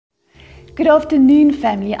Good afternoon,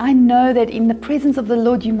 family. I know that in the presence of the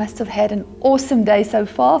Lord you must have had an awesome day so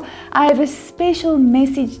far. I have a special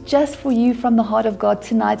message just for you from the heart of God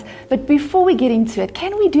tonight. But before we get into it,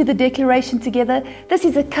 can we do the declaration together? This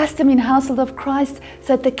is a custom in Household of Christ.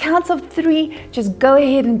 So at the count of 3, just go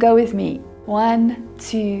ahead and go with me. 1,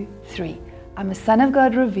 2, 3. I'm a son of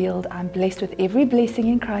God revealed. I'm blessed with every blessing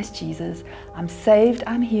in Christ Jesus. I'm saved,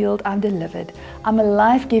 I'm healed, I'm delivered. I'm a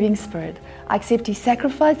life-giving spirit. I accept His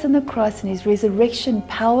sacrifice on the cross and His resurrection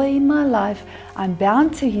power in my life. I'm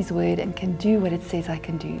bound to His word and can do what it says I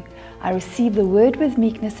can do. I receive the word with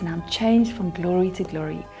meekness and I'm changed from glory to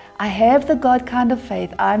glory. I have the God kind of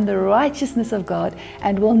faith. I'm the righteousness of God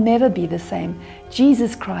and will never be the same.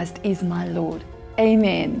 Jesus Christ is my Lord.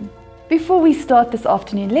 Amen. Before we start this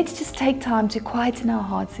afternoon, let's just take time to quieten our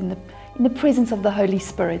hearts in the presence of the Holy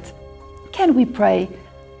Spirit. Can we pray?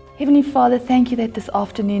 Heavenly Father, thank you that this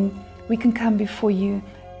afternoon we can come before you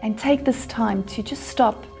and take this time to just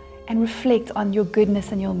stop and reflect on your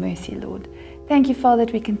goodness and your mercy, Lord. Thank you, Father,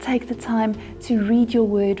 that we can take the time to read your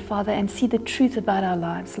word, Father, and see the truth about our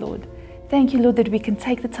lives, Lord. Thank you, Lord, that we can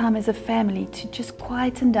take the time as a family to just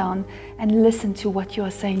quieten down and listen to what you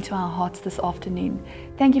are saying to our hearts this afternoon.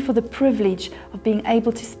 Thank you for the privilege of being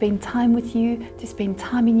able to spend time with you, to spend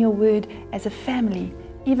time in your word as a family,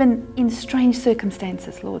 even in strange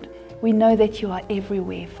circumstances, Lord. We know that you are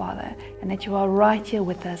everywhere, Father, and that you are right here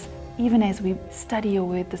with us, even as we study your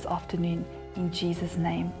word this afternoon. In Jesus'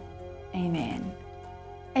 name, amen.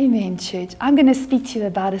 Amen, church. I'm going to speak to you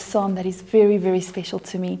about a psalm that is very, very special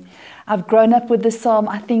to me. I've grown up with this psalm.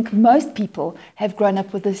 I think most people have grown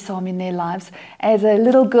up with this psalm in their lives. As a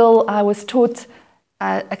little girl, I was taught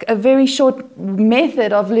a very short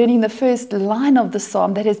method of learning the first line of the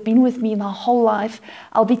psalm that has been with me my whole life.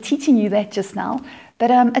 I'll be teaching you that just now.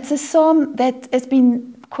 But it's a psalm that has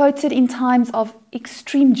been quoted in times of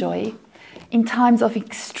extreme joy, in times of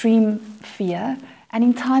extreme fear, and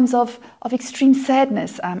in times of extreme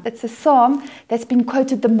sadness. It's a psalm that's been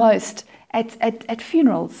quoted the most at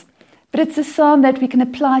funerals. But it's a psalm that we can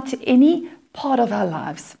apply to any part of our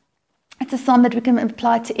lives. It's a psalm that we can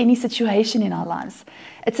apply to any situation in our lives.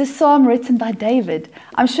 It's a psalm written by David.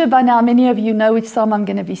 I'm sure by now many of you know which psalm I'm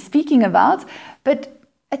going to be speaking about. But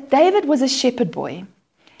David was a shepherd boy.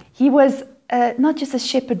 He was not just a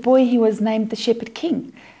shepherd boy, he was named the shepherd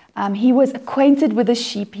king. He was acquainted with the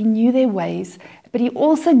sheep. He knew their ways, but he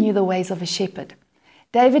also knew the ways of a shepherd.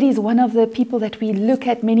 David is one of the people that we look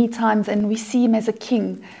at many times and we see him as a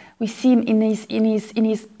king. We see him in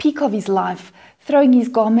his peak of his life, throwing his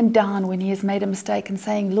garment down when he has made a mistake and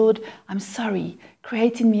saying, Lord, I'm sorry,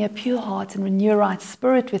 create in me a pure heart and renew a right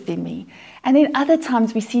spirit within me. And then other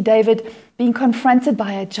times we see David being confronted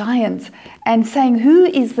by a giant and saying, who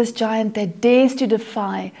is this giant that dares to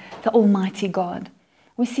defy the Almighty God?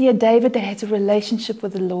 We see a David that has a relationship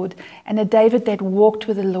with the Lord and a David that walked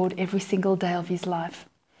with the Lord every single day of his life.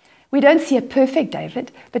 We don't see a perfect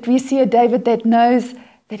David, but we see a David that knows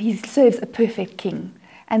that he serves a perfect king.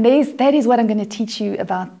 And that is what I'm going to teach you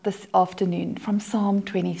about this afternoon from Psalm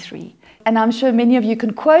 23. And I'm sure many of you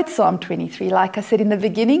can quote Psalm 23. Like I said in the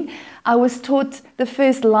beginning, I was taught the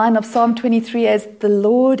first line of Psalm 23 as, the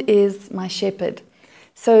Lord is my shepherd.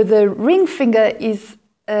 So the ring finger is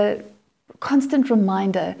a constant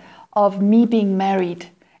reminder of me being married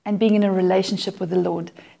and being in a relationship with the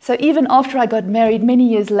Lord. So even after I got married many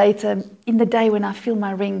years later, in the day when I feel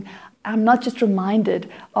my ring, I'm not just reminded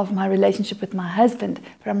of my relationship with my husband,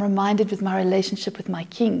 but I'm reminded with my relationship with my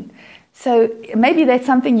King. So maybe that's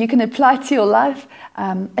something you can apply to your life.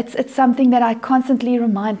 It's something that I constantly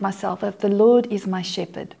remind myself of. The Lord is my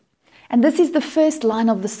shepherd. And this is the first line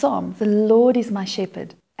of the psalm. The Lord is my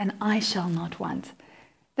shepherd, and I shall not want.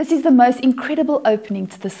 This is the most incredible opening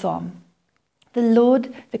to the psalm. The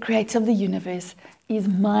Lord, the creator of the universe, is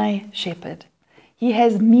my shepherd. He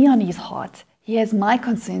has me on his heart. He has my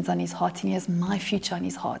concerns on his heart, and he has my future on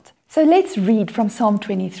his heart. So let's read from Psalm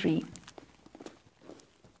 23.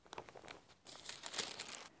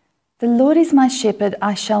 The Lord is my shepherd,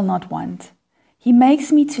 I shall not want. He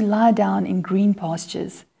makes me to lie down in green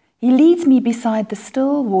pastures. He leads me beside the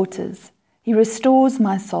still waters. He restores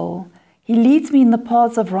my soul. He leads me in the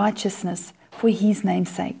paths of righteousness for his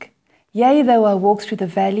name's sake. Yea, though I walk through the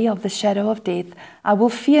valley of the shadow of death, I will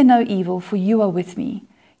fear no evil, for you are with me.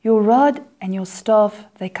 Your rod and your staff,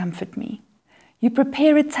 they comfort me. You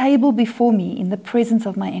prepare a table before me in the presence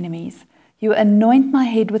of my enemies. You anoint my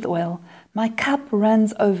head with oil. My cup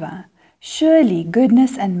runs over. Surely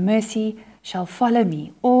goodness and mercy shall follow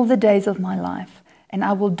me all the days of my life, and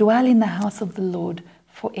I will dwell in the house of the Lord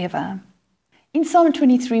forever. In Psalm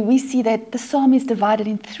 23, we see that the psalm is divided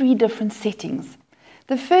in 3 different settings.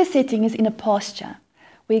 The first setting is in a pasture,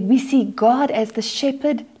 where we see God as the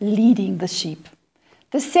shepherd leading the sheep.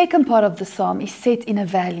 The second part of the psalm is set in a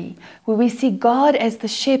valley, where we see God as the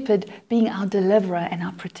shepherd being our deliverer and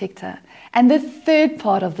our protector. And the third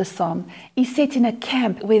part of the psalm is set in a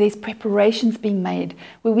camp where there's preparations being made,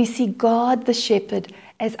 where we see God the shepherd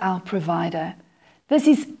as our provider. This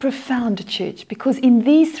is profound, church, because in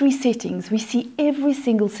these three settings, we see every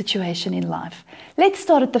single situation in life. Let's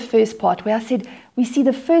start at the first part, where I said we see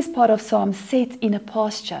the first part of Psalm set in a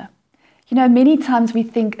pasture. You know, many times we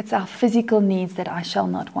think it's our physical needs that I shall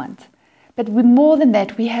not want. But more than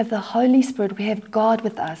that, we have the Holy Spirit, we have God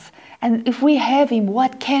with us. And if we have Him,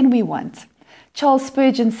 what can we want? Charles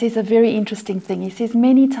Spurgeon says a very interesting thing. He says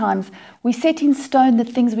many times we set in stone the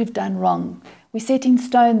things we've done wrong. We set in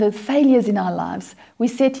stone the failures in our lives. We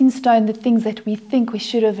set in stone the things that we think we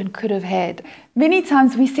should have and could have had. Many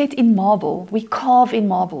times we set in marble, we carve in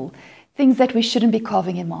marble, things that we shouldn't be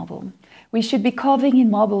carving in marble. We should be carving in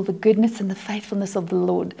marble the goodness and the faithfulness of the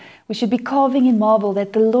Lord. We should be carving in marble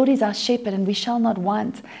that the Lord is our shepherd and we shall not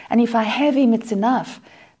want. And if I have Him, it's enough.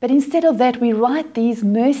 But instead of that, we write these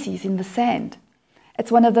mercies in the sand.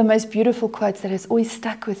 It's one of the most beautiful quotes that has always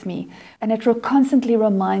stuck with me, and it constantly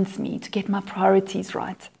reminds me to get my priorities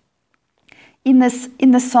right. In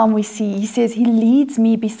the psalm we see, he says, He leads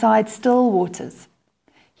me beside still waters.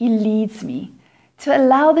 He leads me. To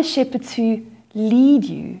allow the shepherd to lead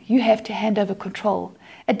you, you have to hand over control.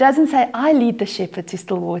 It doesn't say, I lead the shepherd to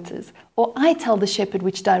still waters, or I tell the shepherd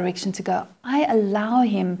which direction to go. I allow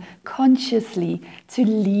Him consciously to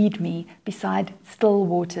lead me beside still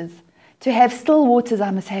waters. To have still waters,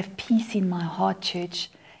 I must have peace in my heart,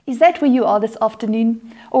 church. Is that where you are this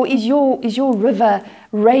afternoon? Or is your river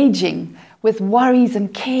raging with worries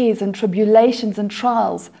and cares and tribulations and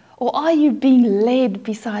trials? Or are you being led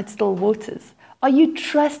beside still waters? Are you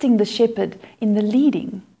trusting the shepherd in the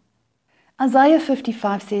leading? Isaiah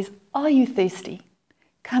 55 says, Are you thirsty?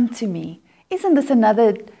 Come to me. Isn't this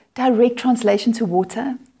another direct translation to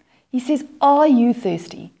water? He says, Are you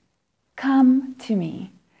thirsty? Come to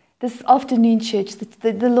me. This afternoon, church,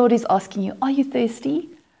 the Lord is asking you, are you thirsty?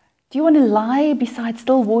 Do you want to lie beside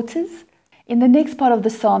still waters? In the next part of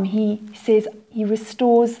the psalm, he says, He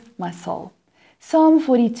restores my soul. Psalm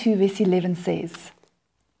 42 verse 11 says,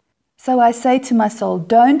 So I say to my soul,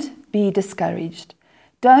 don't be discouraged.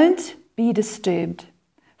 Don't be disturbed,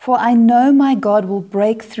 for I know my God will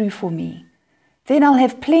break through for me. Then I'll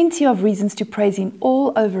have plenty of reasons to praise Him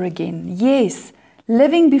all over again. Yes,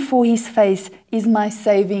 living before His face is my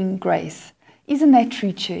saving grace. Isn't that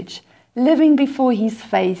true, church? Living before His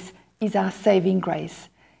face is our saving grace.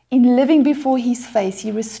 In living before His face,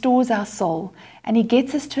 He restores our soul and He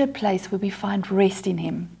gets us to a place where we find rest in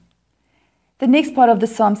Him. The next part of the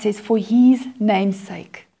psalm says, for His name's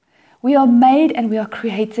sake. We are made and we are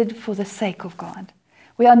created for the sake of God.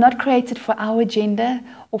 We are not created for our agenda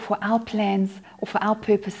or for our plans or for our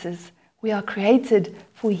purposes. We are created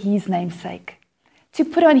for His name's sake. To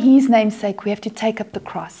put on His name's sake, we have to take up the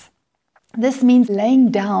cross. This means laying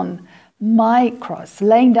down my cross,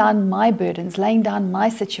 laying down my burdens, laying down my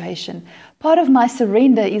situation. Part of my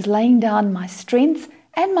surrender is laying down my strengths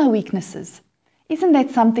and my weaknesses. Isn't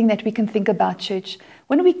that something that we can think about, church?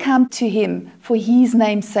 When we come to Him for His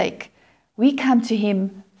name's sake, we come to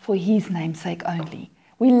Him for His name's sake only.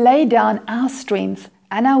 We lay down our strengths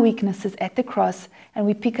and our weaknesses at the cross, and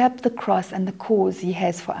we pick up the cross and the cause He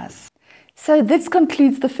has for us. So this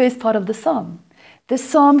concludes the first part of the psalm. The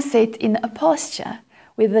psalm set in a pasture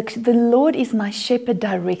where the Lord is my shepherd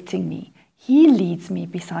directing me. He leads me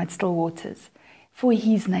beside still waters for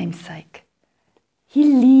His name's sake. He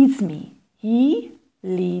leads me. He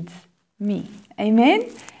leads me. Amen?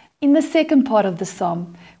 In the second part of the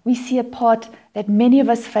psalm, we see a part that many of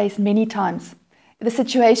us face many times. The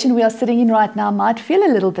situation we are sitting in right now might feel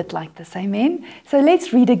a little bit like this. Amen? So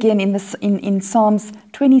let's read again in Psalms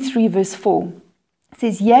 23 verse 4. It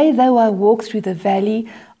says, Yea, though I walk through the valley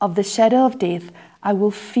of the shadow of death, I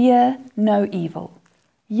will fear no evil.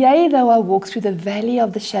 Yea, though I walk through the valley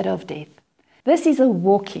of the shadow of death. This is a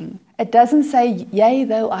walking. It doesn't say, yea,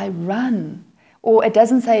 though I run. Or it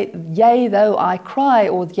doesn't say, yea, though I cry,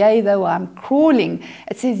 or yea, though I'm crawling.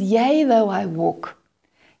 It says, yea, though I walk.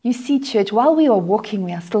 You see, church, while we are walking,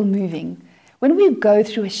 we are still moving. When we go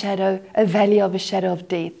through a valley of a shadow of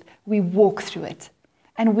death, we walk through it.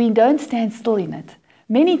 And we don't stand still in it.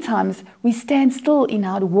 Many times we stand still in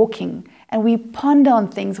our walking and we ponder on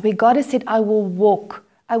things where God has said, I will walk.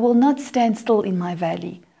 I will not stand still in my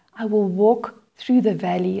valley. I will walk through the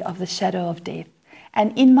valley of the shadow of death.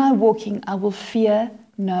 And in my walking, I will fear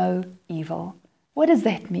no evil. What does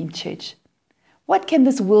that mean, church? What can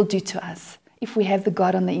this world do to us? if we have the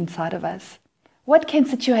God on the inside of us? What can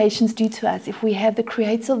situations do to us if we have the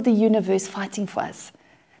Creator of the universe fighting for us?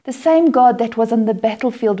 The same God that was on the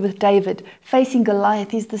battlefield with David facing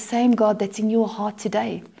Goliath is the same God that's in your heart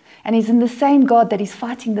today. And is in the same God that is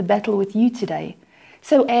fighting the battle with you today.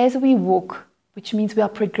 So as we walk, which means we are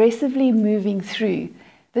progressively moving through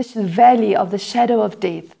this valley of the shadow of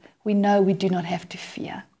death, we know we do not have to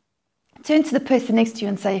fear. Turn to the person next to you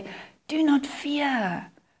and say, do not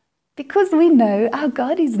fear, because we know our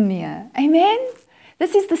God is near. Amen?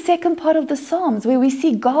 This is the second part of the Psalms where we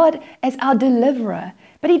see God as our deliverer.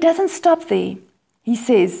 But he doesn't stop there. He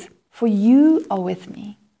says, for you are with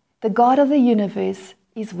me. The God of the universe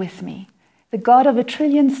is with me. The God of 1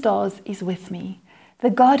 trillion stars is with me. The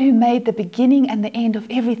God who made the beginning and the end of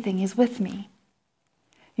everything is with me.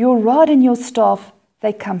 Your rod and your staff,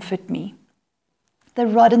 they comfort me. The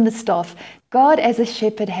rod and the staff. God as a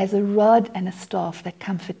shepherd has a rod and a staff that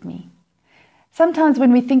comfort me. Sometimes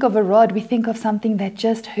when we think of a rod, we think of something that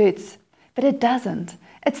just hurts, but it doesn't.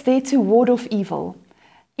 It's there to ward off evil.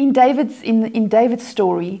 In David's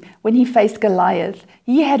story, when he faced Goliath,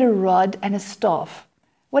 he had a rod and a staff.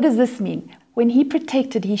 What does this mean? When he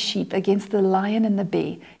protected his sheep against the lion and the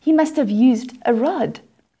bear, he must have used a rod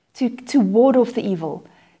to ward off the evil.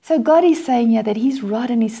 So God is saying here that his rod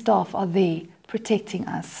and his staff are there protecting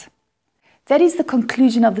us. That is the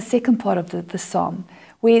conclusion of the second part of the psalm,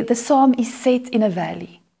 where the psalm is set in a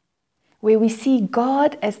valley, where we see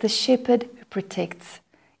God as the shepherd who protects.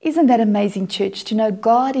 Isn't that amazing, church, to know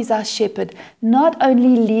God is our shepherd, not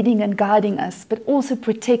only leading and guiding us, but also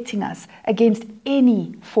protecting us against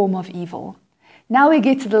any form of evil. Now we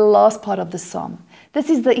get to the last part of the psalm. This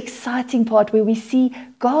is the exciting part where we see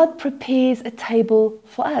God prepares a table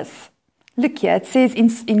for us. Look here, it says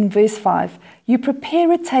in verse 5, you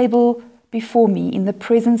prepare a table before me in the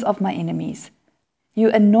presence of my enemies. You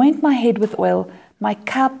anoint my head with oil, my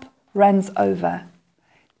cup runs over.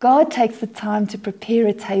 God takes the time to prepare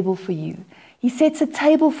a table for you. He sets a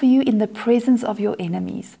table for you in the presence of your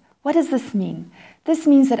enemies. What does this mean? This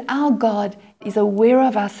means that our God is aware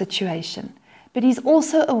of our situation, but he's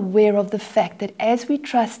also aware of the fact that as we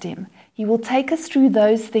trust him, he will take us through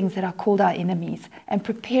those things that are called our enemies and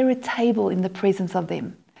prepare a table in the presence of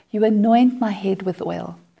them. You anoint my head with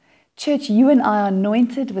oil. Church, you and I are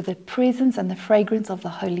anointed with the presence and the fragrance of the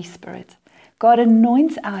Holy Spirit. God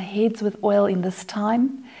anoints our heads with oil in this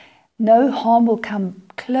time. No harm will come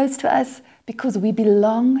close to us because we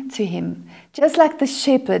belong to him. Just like the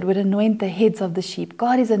shepherd would anoint the heads of the sheep,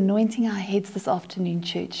 God is anointing our heads this afternoon,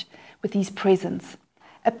 church, with his presence.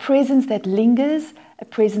 A presence that lingers, a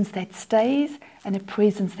presence that stays, and a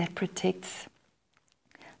presence that protects.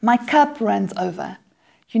 My cup runs over.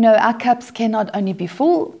 You know, our cups cannot only be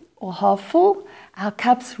full or half full, our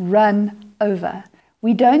cups run over.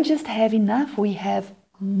 We don't just have enough, we have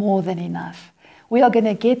more than enough. We are going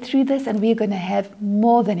to get through this and we are going to have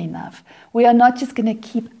more than enough. We are not just going to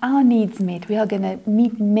keep our needs met, we are going to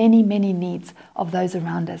meet many, many needs of those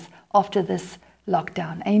around us after this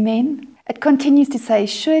lockdown. Amen? It continues to say,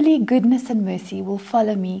 surely goodness and mercy will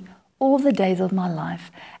follow me all the days of my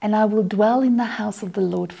life, and I will dwell in the house of the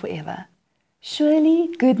Lord forever.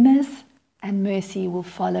 Surely goodness and mercy will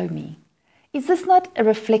follow me. Is this not a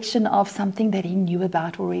reflection of something that he knew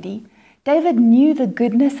about already? David knew the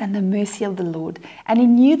goodness and the mercy of the Lord, and he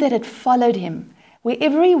knew that it followed him.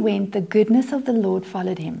 Wherever he went, the goodness of the Lord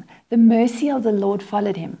followed him. The mercy of the Lord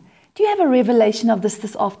followed him. Do you have a revelation of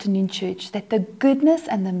this afternoon, church, that the goodness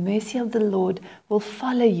and the mercy of the Lord will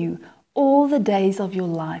follow you all the days of your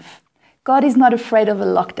life? God is not afraid of a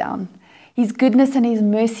lockdown. His goodness and his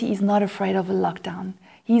mercy is not afraid of a lockdown.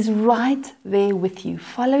 He's right there with you,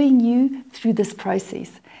 following you through this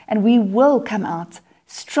process. And we will come out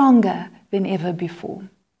stronger than ever before.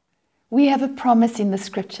 We have a promise in the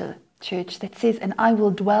scripture, church, that says, and I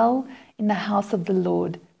will dwell in the house of the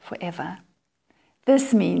Lord forever.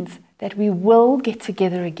 This means that we will get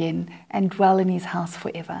together again and dwell in his house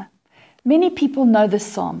forever. Many people know this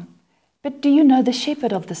psalm, but do you know the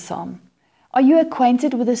shepherd of the psalm? Are you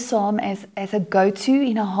acquainted with the psalm as a go-to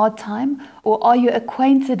in a hard time? Or are you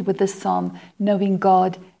acquainted with the psalm knowing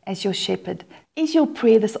God as your shepherd? Is your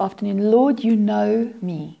prayer this afternoon, Lord, you know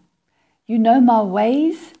me. You know my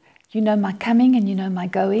ways. You know my coming and you know my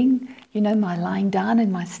going. You know my lying down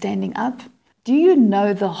and my standing up. Do you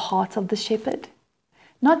know the heart of the shepherd?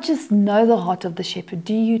 Not just know the heart of the shepherd.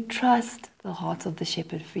 Do you trust the heart of the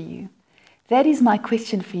shepherd for you? That is my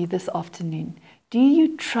question for you this afternoon. Do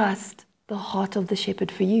you trust the heart of the shepherd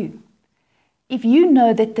for you? If you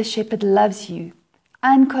know that the shepherd loves you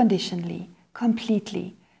unconditionally,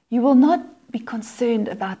 completely, you will not be concerned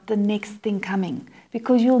about the next thing coming,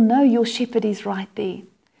 because you'll know your shepherd is right there.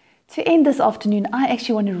 To end this afternoon, I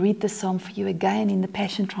actually want to read the psalm for you again in the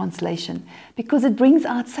Passion Translation, because it brings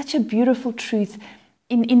out such a beautiful truth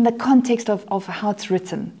in the context of how it's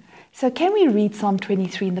written. So can we read Psalm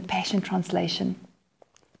 23 in the Passion Translation?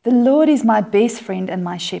 The Lord is my best friend and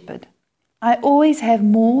my shepherd. I always have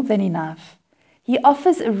more than enough. He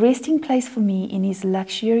offers a resting place for me in his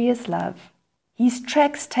luxurious love. His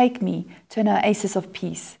tracks take me to an oasis of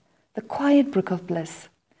peace, the quiet brook of bliss.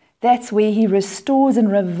 That's where he restores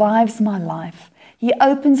and revives my life. He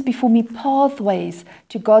opens before me pathways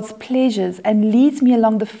to God's pleasures and leads me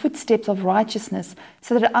along the footsteps of righteousness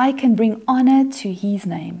so that I can bring honor to his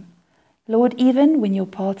name. Lord, even when your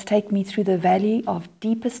paths take me through the valley of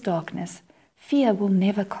deepest darkness, fear will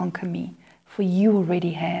never conquer me, for you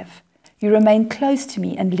already have. You remain close to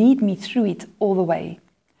me and lead me through it all the way.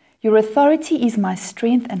 Your authority is my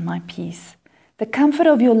strength and my peace. The comfort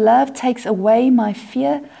of your love takes away my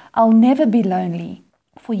fear. I'll never be lonely,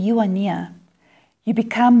 for you are near. You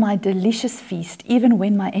become my delicious feast, even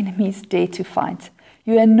when my enemies dare to fight.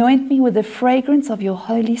 You anoint me with the fragrance of your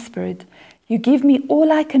Holy Spirit. You give me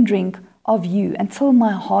all I can drink of you until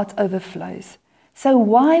my heart overflows. So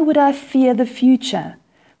why would I fear the future?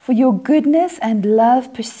 For your goodness and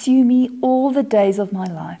love pursue me all the days of my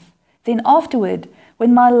life. Then afterward,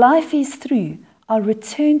 when my life is through, I'll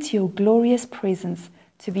return to your glorious presence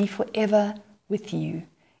to be forever with you.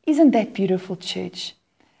 Isn't that beautiful, church?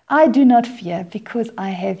 I do not fear because I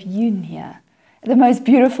have you near. The most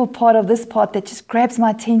beautiful part of this part that just grabs my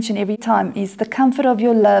attention every time is the comfort of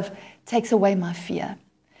your love takes away my fear.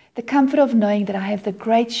 The comfort of knowing that I have the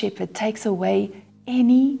great shepherd takes away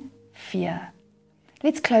any fear.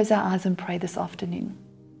 Let's close our eyes and pray this afternoon.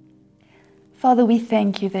 Father, we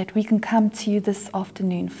thank you that we can come to you this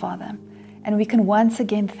afternoon, Father, and we can once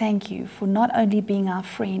again thank you for not only being our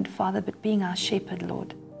friend, Father, but being our shepherd,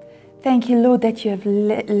 Lord. Thank you, Lord, that you have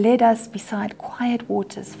led us beside quiet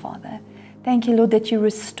waters, Father. Thank you, Lord, that you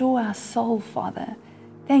restore our soul, Father.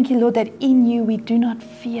 Thank you, Lord, that in you we do not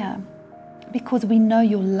fear because we know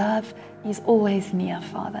your love is always near,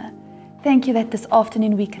 Father. Thank you that this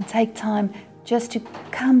afternoon we can take time just to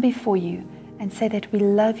come before you and say that we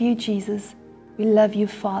love you, Jesus. We love you,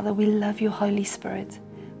 Father. We love you, Holy Spirit.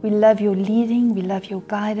 We love your leading. We love your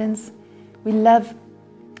guidance. We love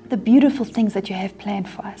the beautiful things that you have planned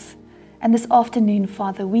for us. And this afternoon,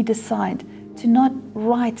 Father, we decide to not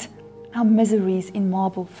write our miseries in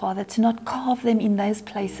marble, Father, to not carve them in those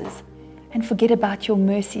places and forget about your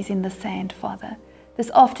mercies in the sand, Father.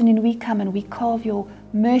 This afternoon we come and we carve your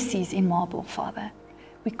mercies in marble, Father.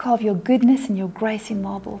 We carve your goodness and your grace in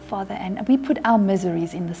marble, Father, and we put our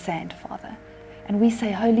miseries in the sand, Father. And we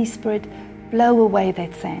say, Holy Spirit, blow away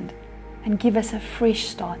that sand and give us a fresh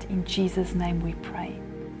start. In Jesus' name we pray.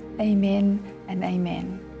 Amen and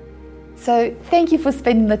amen. So thank you for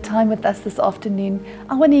spending the time with us this afternoon.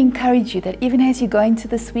 I want to encourage you that even as you go into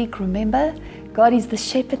this week, remember, God is the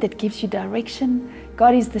shepherd that gives you direction.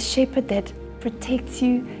 God is the shepherd that protects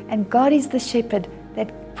you. And God is the shepherd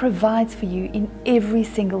that provides for you in every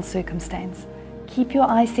single circumstance. Keep your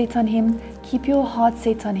eyes set on Him. Keep your heart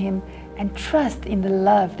set on Him. And trust in the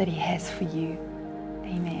love that He has for you.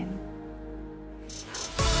 Amen.